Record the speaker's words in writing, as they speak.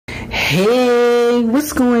Hey,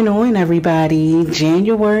 what's going on, everybody?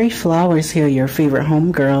 January Flowers here, your favorite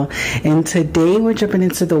homegirl, and today we're jumping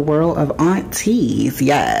into the world of aunties.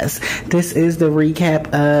 Yes, this is the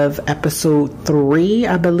recap of episode 3,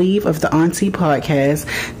 I believe, of the Auntie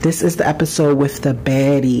podcast. This is the episode with the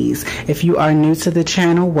baddies. If you are new to the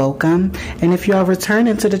channel, welcome, and if you are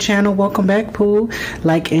returning to the channel, welcome back, Pooh.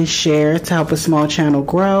 Like and share to help a small channel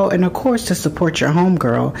grow, and of course to support your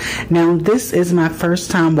homegirl. Now, this is my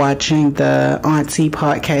first time watching the Auntie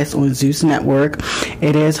podcast on Zeus Network.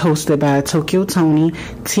 It is hosted by Tokyo Tony,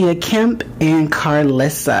 Tia Kemp, and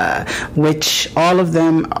Carlissa, which all of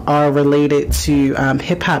them are related to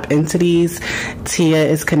hip-hop entities. Tia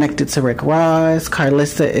is connected to Rick Ross,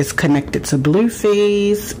 Carlissa is connected to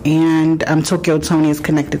Blueface, and Tokyo Tony is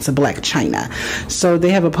connected to Black China. So they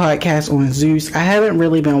have a podcast on Zeus. I haven't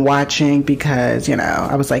really been watching because, you know,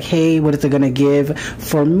 I was like, hey, what is it going to give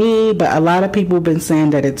for me? But a lot of people have been saying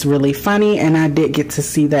that it's really funny, and I did get to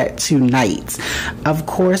see that tonight. Of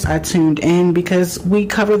course, I tuned in because we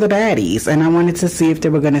cover the baddies, and I wanted to see if they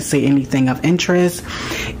were going to say anything of interest.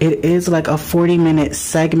 It is like a 40-minute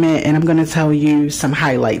segment, and I'm going to tell you some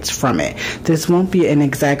highlights from it. This won't be an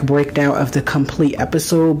exact breakdown of the complete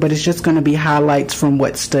episode, but it's just going to be highlights from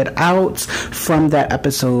what stood out from that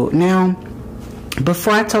episode. Now,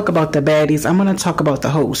 before I talk about the baddies, I'm going to talk about the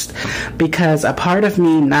host, because a part of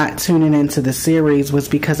me not tuning into the series was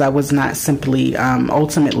because I was not simply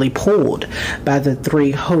ultimately pulled by the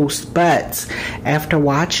 3 hosts. But after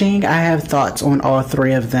watching, I have thoughts on all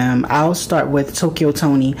 3 of them. I'll start with Tokyo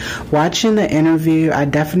Tony. Watching the interview, I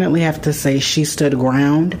definitely have to say she stood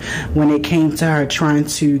ground when it came to her trying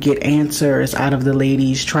to get answers out of the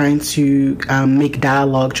ladies, trying to make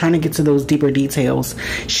dialogue, trying to get to those deeper details.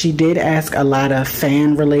 She did ask a lot of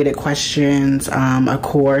fan related questions. Of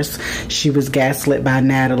course, she was gaslit by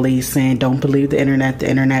Natalie, saying don't believe the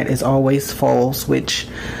internet is always false, which,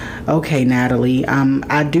 okay, Natalie,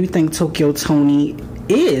 I do think Tokyo Tony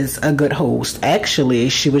is a good host. Actually,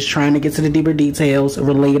 she was trying to get to the deeper details,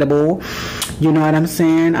 relatable, you know what I'm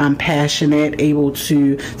saying? I'm passionate, able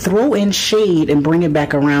to throw in shade and bring it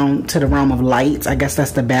back around to the realm of light. I guess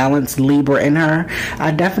that's the balance Libra in her.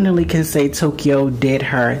 I definitely can say Tokyo did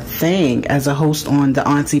her thing as a host on the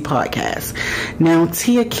Auntie podcast. Now,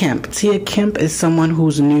 Tia Kemp is someone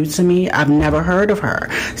who's new to me. I've never heard of her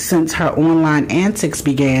since her online antics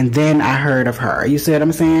began. Then I heard of her. You see what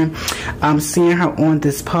I'm saying? I'm seeing her on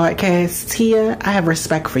this podcast. Tia, I have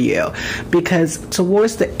respect for you, because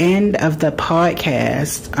towards the end of the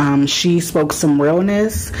podcast, she spoke some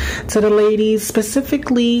realness to the ladies,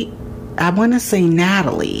 specifically I want to say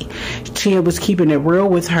Natalie. Tia was keeping it real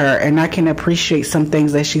with her, and I can appreciate some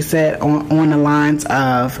things that she said on the lines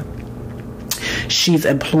of she's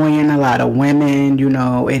employing a lot of women, you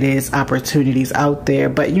know, it is opportunities out there,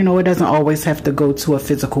 but you know, it doesn't always have to go to a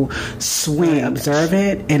physical swing. Observe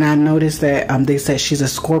it, and I noticed that they said she's a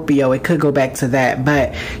Scorpio. It could go back to that,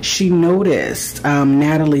 but she noticed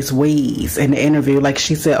Natalie's ways in the interview. Like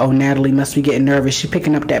she said, oh, Natalie must be getting nervous, she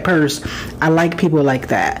picking up that purse. I like people like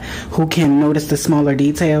that who can notice the smaller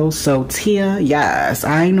details. So Tia, yes,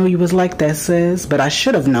 I know you was like that, sis, but I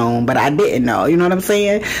should have known, but I didn't know, you know what I'm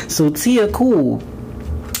saying? So Tia, cool.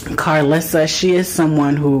 Carlissa, she is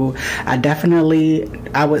someone who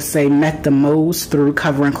I would say met the most through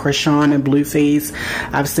covering Krishan and Blueface.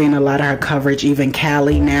 I've seen a lot of her coverage, even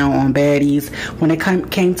Callie now on Baddies. When it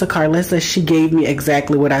came to Carlissa, she gave me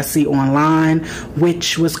exactly what I see online,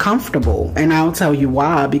 which was comfortable. And I'll tell you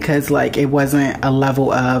why, because like it wasn't a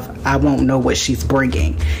level of I won't know what she's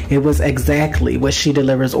bringing. It was exactly what she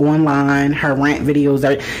delivers online, her rant videos.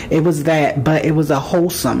 It was that, but it was a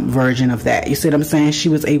wholesome version of that. You see what I'm saying? She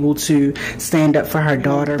was able to stand up for her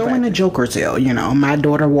daughter, throw in a joke or two, you know, my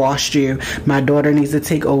daughter washed you, my daughter needs to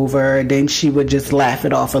take over, then she would just laugh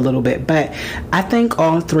it off a little bit. But I think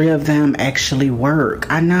all 3 of them actually work.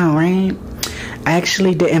 I know, right? I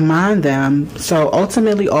actually didn't mind them. So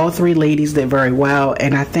ultimately all 3 ladies did very well,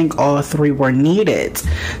 and I think all 3 were needed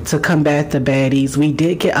to combat the baddies. We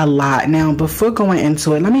did get a lot. Now, before going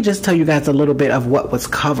into it, let me just tell you guys a little bit of what was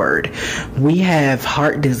covered. We have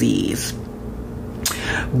heart disease.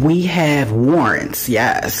 We have warrants,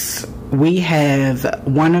 yes. We have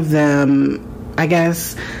one of them, I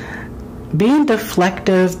guess, being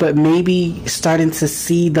deflective, but maybe starting to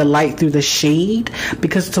see the light through the shade,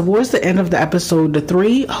 because towards the end of the episode, the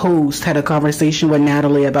three hosts had a conversation with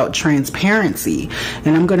Natalie about transparency,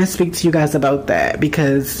 and I'm going to speak to you guys about that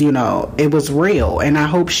because, you know, it was real, and I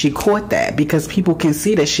hope she caught that because people can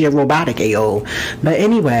see that she a robotic AO. But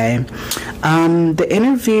anyway, the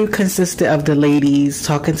interview consisted of the ladies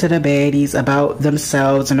talking to the baddies about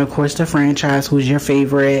themselves and of course the franchise. Who's your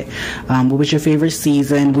favorite? What was your favorite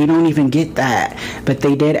season? We don't even get that, but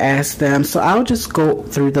they did ask them, so I'll just go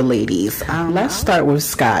through the ladies. Let's start with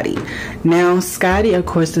Scotty. Now Scotty, of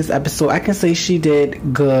course, this episode I can say she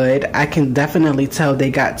did good. I can definitely tell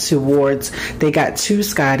they got to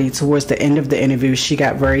Scotty towards the end of the interview. She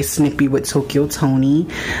got very snippy with Tokyo Tony,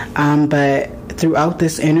 but throughout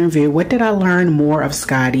this interview, what did I learn more of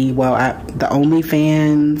Scotty? Well, the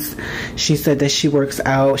OnlyFans, she said that she works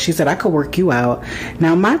out. She said, I could work you out.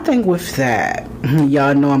 Now, my thing with that,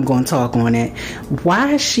 y'all know I'm going to talk on it. Why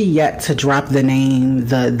has she yet to drop the name,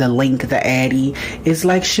 the link, the Addy? It's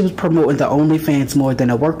like she was promoting the OnlyFans more than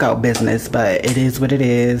a workout business, but it is what it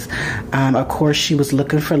is. Of course, she was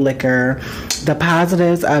looking for liquor. The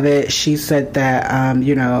positives of it, she said that,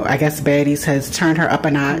 you know, I guess Baddies has turned her up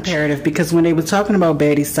a notch. Imperative, because when they were talking about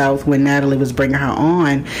Baddies South, when Natalie was bringing her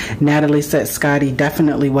on, Natalie said Scotty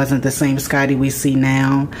definitely wasn't the same Scotty we see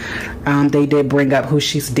now. They did bring up who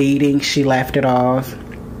she's dating. She laughed it off.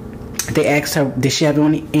 They asked her, did she have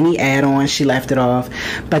any add-ons? She left it off.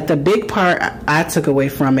 But the big part I took away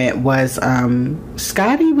from it was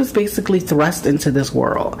Scotty was basically thrust into this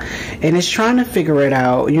world and is trying to figure it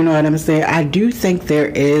out. You know what I'm saying? I do think there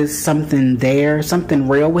is something there, something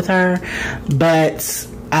real with her. But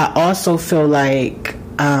I also feel like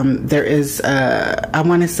there is, I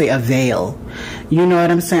want to say, a veil. You know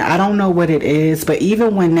what I'm saying? I don't know what it is, but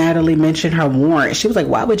even when Natalie mentioned her warrant, she was like,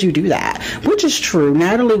 why would you do that? Which is true.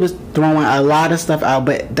 Natalie was throwing a lot of stuff out,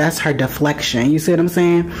 but that's her deflection. You see what I'm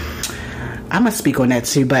saying? I'm going to speak on that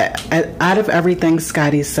too, but out of everything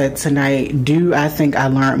Scotty said tonight, I think I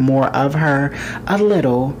learned more of her? A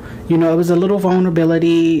little. You know, it was a little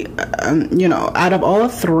vulnerability. You know, out of all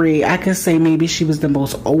three, I could say maybe she was the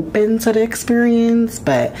most open to the experience,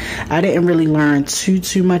 but I didn't really learn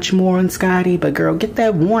too much more on Scotty. But girl, get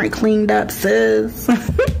that warrant cleaned up, sis.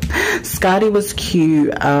 Scotty was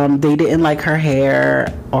cute. They didn't like her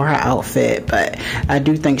hair or her outfit, but I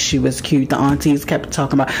do think she was cute. The aunties kept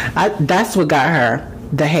talking about, that's what got her.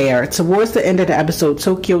 The hair. Towards the end of the episode,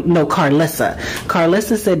 Carlissa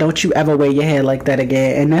said, don't you ever wear your hair like that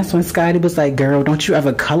again. And that's when Scotty was like, girl, don't you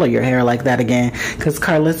ever color your hair like that again, because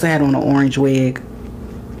Carlissa had on an orange wig.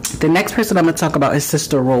 The next person I'm going to talk about is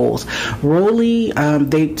Sister Rolls. Rolly,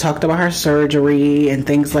 they talked about her surgery and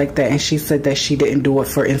things like that, and she said that she didn't do it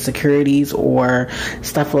for insecurities or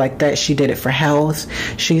stuff like that. She did it for health.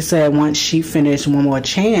 She said once she finished One More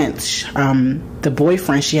Chance, the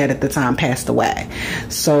boyfriend she had at the time passed away.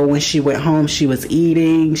 So when she went home, she was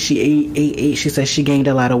eating. She ate. She said she gained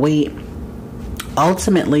a lot of weight.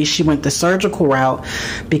 Ultimately, she went the surgical route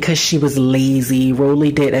because she was lazy.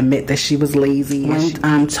 Rolly did admit that she was lazy.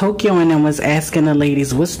 When Tokyo and them was asking the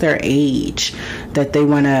ladies what's their age that they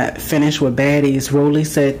want to finish with Baddies, Rolly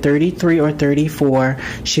said 33 or 34.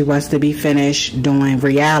 She wants to be finished doing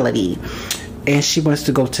reality, and she wants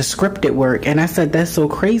to go to scripted work. And I said, that's so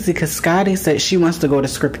crazy, because Scotty said she wants to go to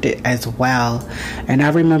scripted as well. And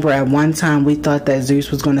I remember at one time we thought that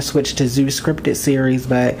Zeus was going to switch to Zeus scripted series,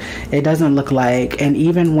 but it doesn't look like. And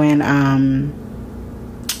even when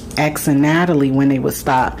asking Natalie when they would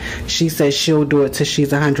stop, she said she'll do it till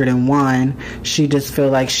she's 101. She just feel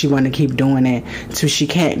like she want to keep doing it till she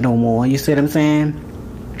can't no more. You see what I'm saying?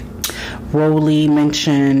 Rolly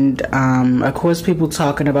mentioned, of course, people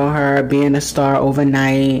talking about her being a star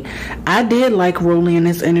overnight. I did like Rolly in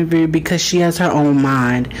this interview because she has her own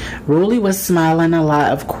mind. Rolly was smiling a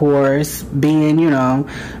lot, of course, being, you know,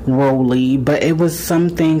 Rolly, but it was some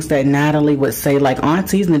things that Natalie would say, like,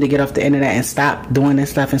 aunties need to get off the internet and stop doing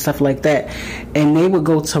this stuff and stuff like that. And they would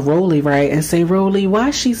go to Rolly, right, and say, Rolly, why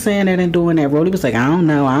is she saying that and doing that? Rolly was like, I don't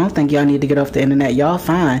know. I don't think y'all need to get off the internet. Y'all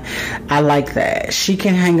fine. I like that. She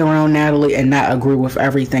can hang around Natalie and not agree with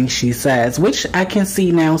everything she says, which I can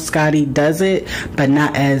see now Scotty does it, but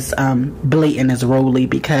not as blatant as Rolly,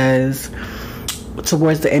 because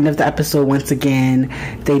towards the end of the episode, once again,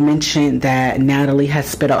 they mentioned that Natalie had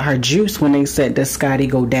spit out her juice when they said, does Scotty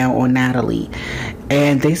go down on Natalie?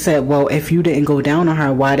 And they said, well, if you didn't go down on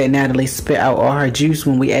her, why did Natalie spit out all her juice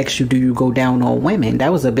when we asked you, do you go down on women?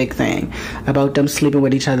 That was a big thing about them sleeping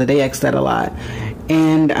with each other. They asked that a lot.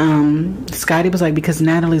 And Scotty was like, because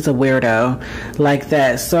Natalie's a weirdo like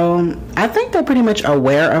that. So I think they're pretty much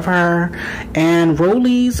aware of her. And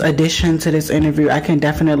Rolly's addition to this interview, I can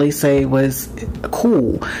definitely say, was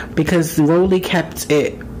cool, because Rolly kept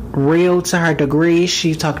it real to her degree.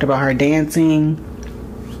 She talked about her dancing,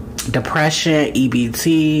 depression,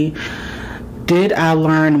 EBT. Did I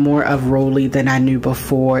learn more of Rolly than I knew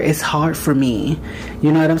before? It's hard for me.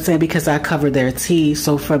 You know what I'm saying? Because I cover their tea.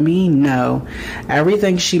 So for me, no.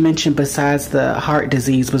 Everything she mentioned besides the heart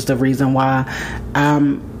disease was the reason why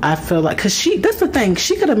I feel like, because that's the thing,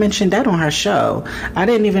 she could have mentioned that on her show. I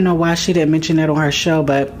didn't even know why she didn't mention that on her show,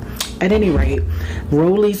 but at any rate,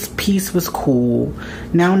 Rolly's piece was cool.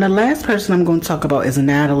 Now, the last person I'm going to talk about is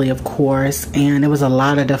Natalie, of course, and it was a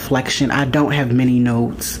lot of deflection. I don't have many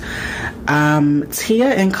notes. Tia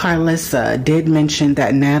and Carlissa did mention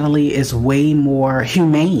that Natalie is way more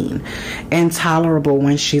humane and tolerable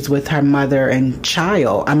when she's with her mother and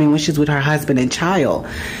child. I mean, when she's with her husband and child.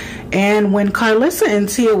 And when Carlissa and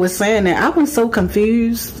Tia was saying that, I was so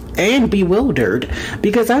confused and bewildered,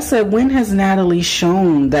 because I said, when has Natalie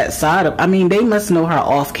shown that side of, I mean, they must know her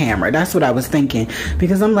off camera. That's what I was thinking,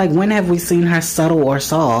 because I'm like, when have we seen her subtle or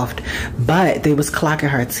soft? But they was clocking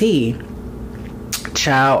her tea.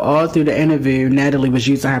 Child, all through the interview, Natalie was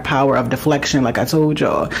using her power of deflection, like I told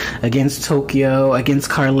y'all, against Tokyo, against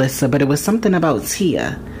Carlissa. But it was something about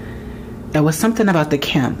Tia. It was something about the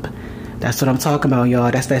Kemp. That's what I'm talking about,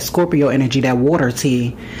 y'all. That's that Scorpio energy, that water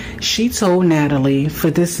tea. She told Natalie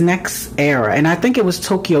for this next era, and I think it was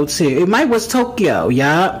Tokyo too. It might was Tokyo,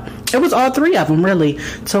 yeah. It was all three of them, really.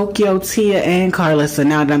 Tokyo, Tia, and Carlissa.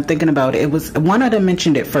 Now that I'm thinking about it, it was one of them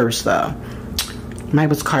mentioned it first, though. Might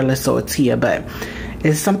was Carlissa or Tia, but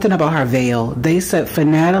it's something about her veil. They said for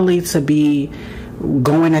Natalie to be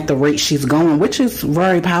going at the rate she's going, which is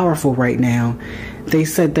very powerful right now, they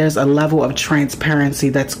said there's a level of transparency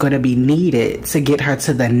that's going to be needed to get her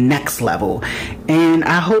to the next level. And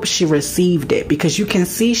I hope she received it, because you can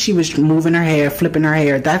see she was moving her hair, flipping her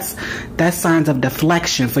hair. That's signs of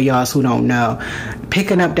deflection for y'all who don't know.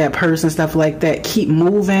 Picking up that purse and stuff like that. Keep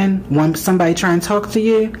moving when somebody try and talk to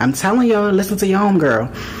you. I'm telling y'all, listen to your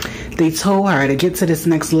homegirl. They told her to get to this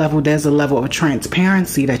next level, there's a level of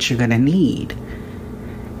transparency that you're going to need.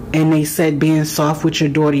 And they said being soft with your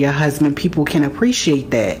daughter, your husband, people can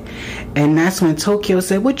appreciate that. And that's when Tokyo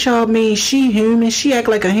said, what y'all mean? She human? She act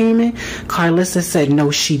like a human? Carlissa said,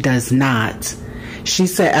 no, she does not. She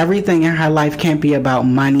said everything in her life can't be about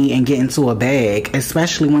money and getting to a bag,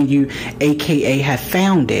 especially when you AKA have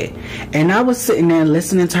found it. And I was sitting there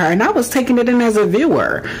listening to her, and I was taking it in as a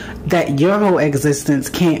viewer, that your whole existence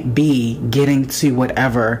can't be getting to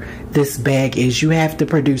whatever this bag is. You have to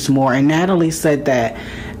produce more. And Natalie said that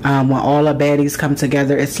when all the baddies come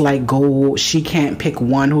together, it's like gold. She can't pick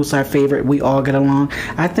one who's her favorite. We all get along.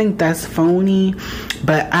 I think that's phony.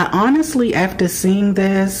 But I honestly, after seeing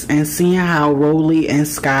this and seeing how Rolly and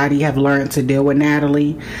Scotty have learned to deal with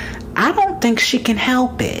Natalie, I don't think she can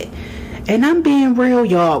help it. And I'm being real,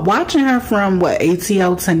 y'all. Watching her from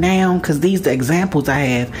ATL to now, because these are the examples I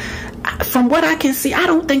have. From what I can see, I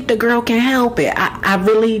don't think the girl can help it. I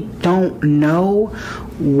really don't know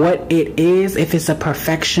what it is, if it's a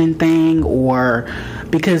perfection thing, or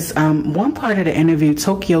because one part of the interview,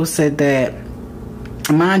 Tokyo said that,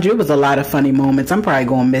 mind you, it was a lot of funny moments. I'm probably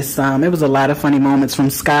going to miss some. It was a lot of funny moments from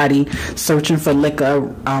Scotty searching for liquor,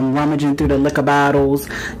 rummaging through the liquor bottles,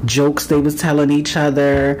 jokes they was telling each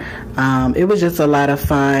other. It was just a lot of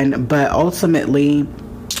fun. But ultimately,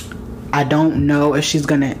 I don't know if she's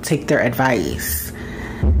going to take their advice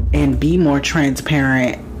and be more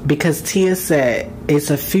transparent, because Tia said it's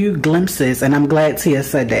a few glimpses, and I'm glad Tia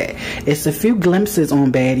said that. It's a few glimpses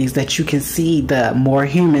on baddies that you can see the more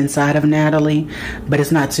human side of Natalie, but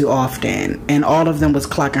it's not too often. And all of them was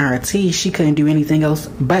clocking her tea. She couldn't do anything else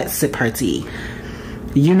but sip her tea.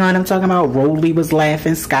 You know what I'm talking about? Rolly was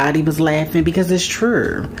laughing, Scotty was laughing, because it's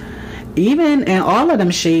true. Even, and all of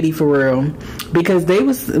them shady for real, because they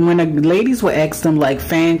was, when the ladies would ask them like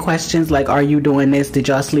fan questions, like, are you doing this, did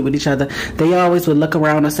y'all sleep with each other, they always would look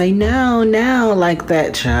around and say no, like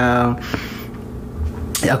that, child.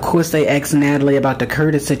 Of course they asked Natalie about the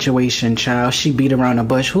Curtis situation, child. She beat around the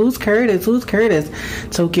bush. Who's Curtis?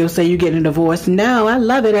 Tokyo say, you getting a divorce? No, I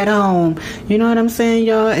love it at home. You know what I'm saying,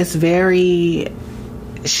 y'all? It's very,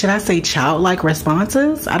 should I say childlike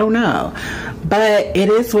responses? I don't know. But it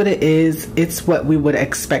is what it is. It's what we would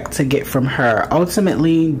expect to get from her.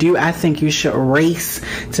 Ultimately, do I think you should race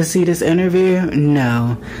to see this interview?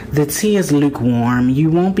 No. The tea is lukewarm.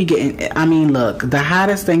 You won't be getting, I mean, look, the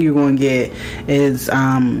hottest thing you're going to get is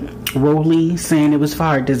Rolly saying it was for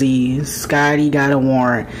heart disease. Scotty got a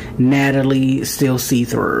warrant. Natalie still see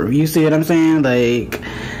through. You see what I'm saying? Like,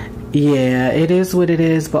 yeah, it is what it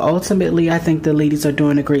is. But ultimately, I think the ladies are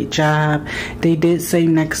doing a great job. They did say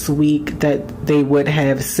next week that they would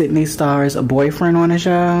have Sydney Starr's boyfriend on the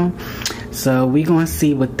show. So we gonna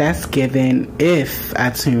see what that's given if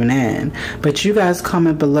I tune in. But you guys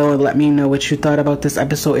comment below and let me know what you thought about this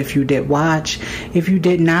episode if you did watch. If you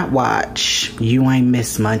did not watch, you ain't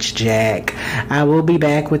missed much, Jack. I will be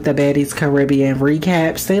back with the Baddies Caribbean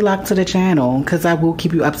recap. Stay locked to the channel because I will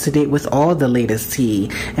keep you up to date with all the latest tea.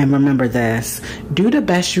 And remember this, do the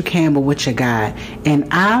best you can with what you got. And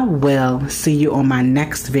I will see you on my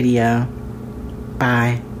next video.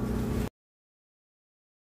 Bye.